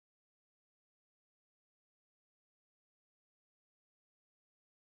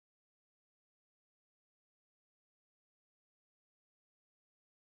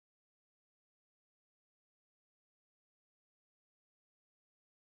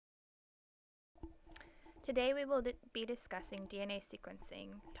Today we will be discussing DNA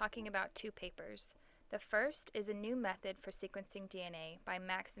sequencing, talking about two papers. The first is a new method for sequencing DNA by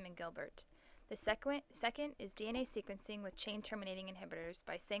Maxim and Gilbert. The second is DNA sequencing with chain-terminating inhibitors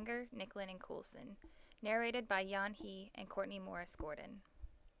by Sanger, Nicklin, and Coulson, narrated by Yan He and Courtney Morris Gordon.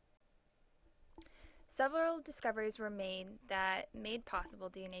 Several discoveries were made that made possible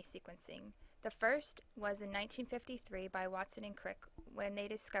DNA sequencing. The first was in 1953 by Watson and Crick when they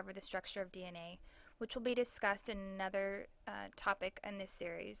discovered the structure of DNA, which will be discussed in another topic in this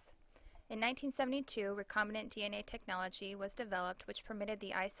series. In 1972, recombinant DNA technology was developed, which permitted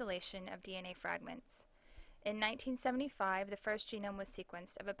the isolation of DNA fragments. In 1975, the first genome was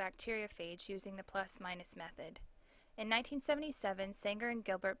sequenced of a bacteriophage using the plus-minus method. In 1977, Sanger and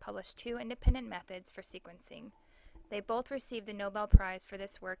Gilbert published two independent methods for sequencing. They both received the Nobel Prize for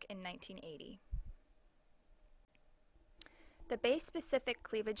this work in 1980. The base-specific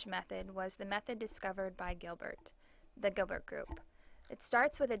cleavage method was the method discovered by the Gilbert group. It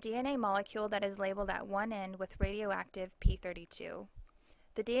starts with a DNA molecule that is labeled at one end with radioactive P32.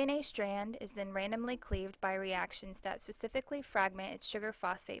 The DNA strand is then randomly cleaved by reactions that specifically fragment its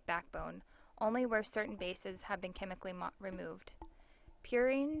sugar-phosphate backbone, only where certain bases have been chemically removed.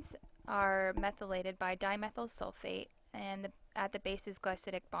 Purines are methylated by dimethyl sulfate and at the base's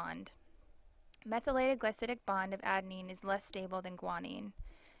glycidic bond. Methylated glycidic bond of adenine is less stable than guanine.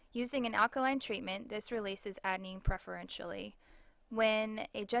 Using an alkaline treatment, this releases adenine preferentially. When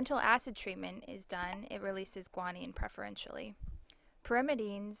a gentle acid treatment is done, it releases guanine preferentially.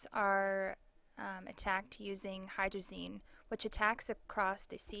 Pyrimidines are attacked using hydrazine, which attacks across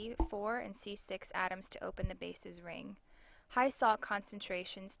the C4 and C6 atoms to open the base's ring. High salt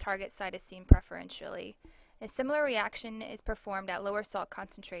concentrations target cytosine preferentially. A similar reaction is performed at lower salt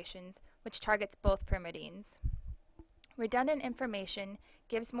concentrations, which targets both pyrimidines. Redundant information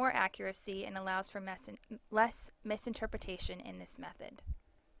gives more accuracy and allows for less misinterpretation in this method.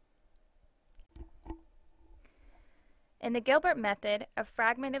 In the Gilbert method, a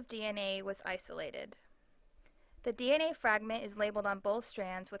fragment of DNA was isolated. The DNA fragment is labeled on both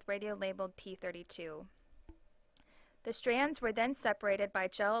strands with radio-labeled P32. The strands were then separated by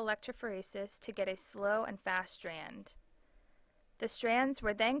gel electrophoresis to get a slow and fast strand. The strands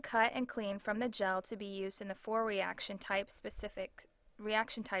were then cut and cleaned from the gel to be used in the four reaction types specific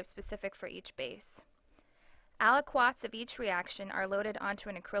for each base. Aliquots of each reaction are loaded onto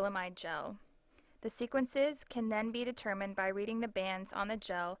an acrylamide gel. The sequences can then be determined by reading the bands on the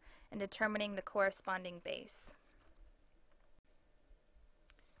gel and determining the corresponding base.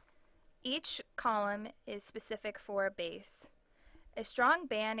 Each column is specific for a base. A strong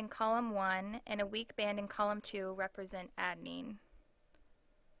band in column 1 and a weak band in column 2 represent adenine.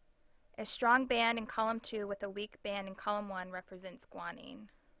 A strong band in column 2 with a weak band in column 1 represents guanine.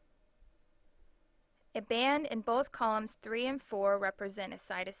 A band in both columns 3 and 4 represent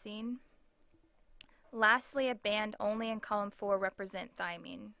a cytosine. Lastly, a band only in column 4 represents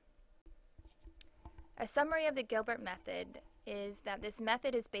thymine. A summary of the Gilbert method is that this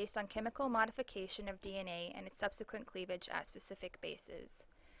method is based on chemical modification of DNA and its subsequent cleavage at specific bases.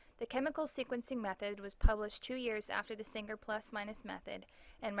 The chemical sequencing method was published 2 years after the Sanger plus-minus method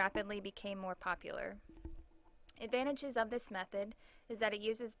and rapidly became more popular. Advantages of this method is that it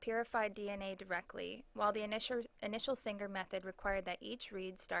uses purified DNA directly, while the initial Sanger method required that each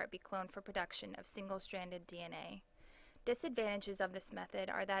read start be cloned for production of single-stranded DNA. Disadvantages of this method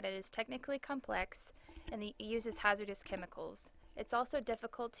are that it is technically complex and it uses hazardous chemicals. It's also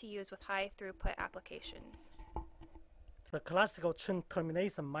difficult to use with high throughput applications. The classical chain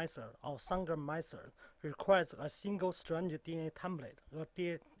termination method or Sanger method requires a single-stranded DNA template, a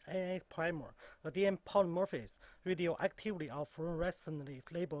DNA primer, a DNA polymorphism, radioactively or fluorescently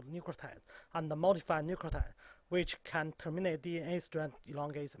labeled nucleotide, and a modified nucleotide, which can terminate DNA strand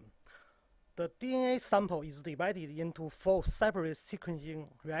elongation. The DNA sample is divided into 4 separate sequencing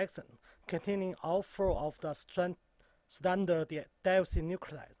reactions containing all 4 of the standard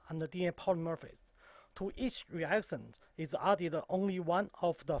deoxynucleotides and the DNA polymorphism. To each reaction is added only one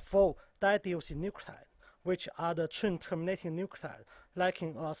of the 4 dideoxynucleotides, which are the chain-terminating nucleotides,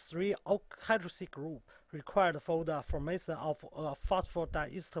 lacking a 3-hydroxy group required for the formation of a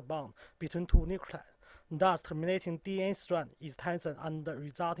phosphodiester bond between 2 nucleotides. Thus, terminating DNA strand is tensioned and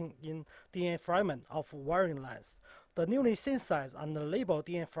resulting in DNA fragment of varying length. The newly synthesized and labeled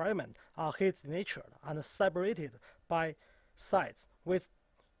DNA fragments are heat-natured and separated by sites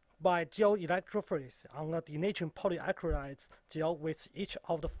by gel electrophoresis on a denatured polyacrylate gel with each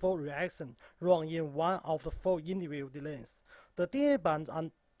of the 4 reactions run in one of the 4 individual lanes. The DNA bands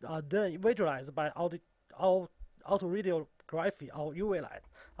are then visualized by autoradiography or UV light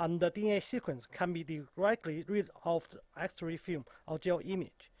and the DNA sequence can be directly read off the X-ray film or gel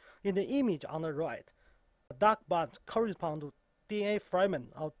image. In the image on the right, the dark bands correspond to DNA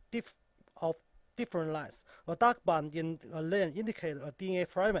fragment of different lengths. A dark band in a lane indicates a DNA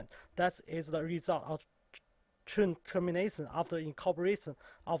fragment that is the result of chain termination after incorporation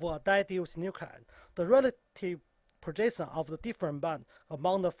of a dideoxynucleotide. The relative projection of the different bands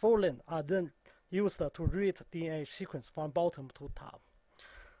among the four lanes are then used to read DNA sequence from bottom to top.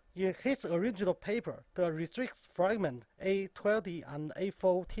 In his original paper, the restricted fragment A12 and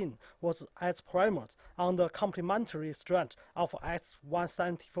A14 was as primers on the complementary strand of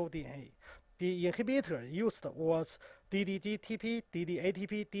X174 DNA. The inhibitor used was DDGTP,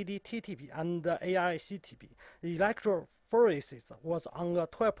 DDATP, DDTTP, and AICTP. The electrophoresis was on a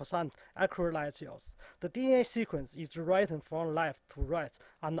 12% accurate yields. The DNA sequence is written from left to right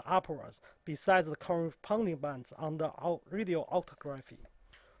and upwards, besides the corresponding bands on the radioactive.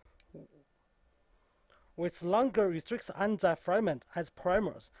 With longer restricted enzyme fragments as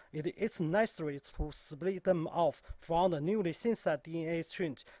primers, it is necessary to split them off from the newly synthesized DNA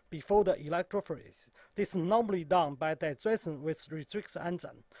strands before the electrophoresis. This is normally done by digestion with restricted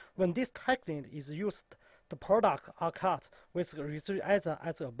enzyme. When this technique is used, the products are cut with restricted enzyme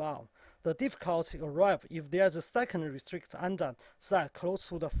as above. The difficulty arises if there is a second restricted enzyme site close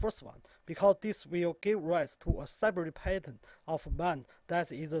to the first one, because this will give rise to a separate pattern of band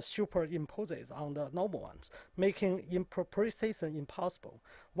that is superimposed on the normal ones, making interpretation impossible.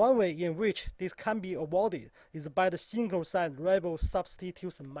 One way in which this can be avoided is by the single-site ribo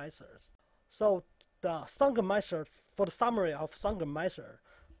substitution methods. So the Sanger method, for the summary of Sanger method,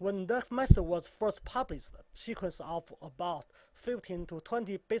 when that method was first published, a sequence of about 15 to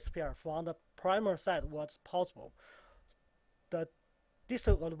 20 base pairs from the primer site was possible. The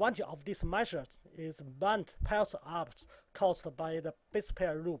disadvantage of this method is band pairs-ups caused by the base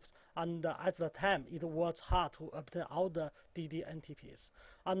pair loops, and at the time it was hard to obtain all the DDNTPs.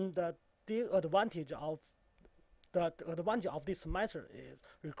 And the advantage of this method is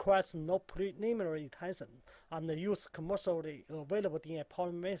requires no preliminary testing and use commercially available DNA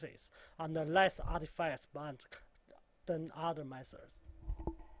polymerases and less artifacts bands than other methods.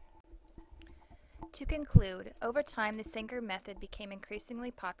 To conclude, over time the Sanger method became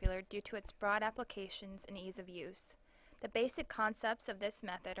increasingly popular due to its broad applications and ease of use. The basic concepts of this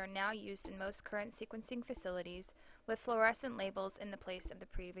method are now used in most current sequencing facilities, with fluorescent labels in the place of the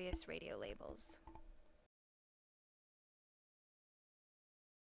previous radio labels.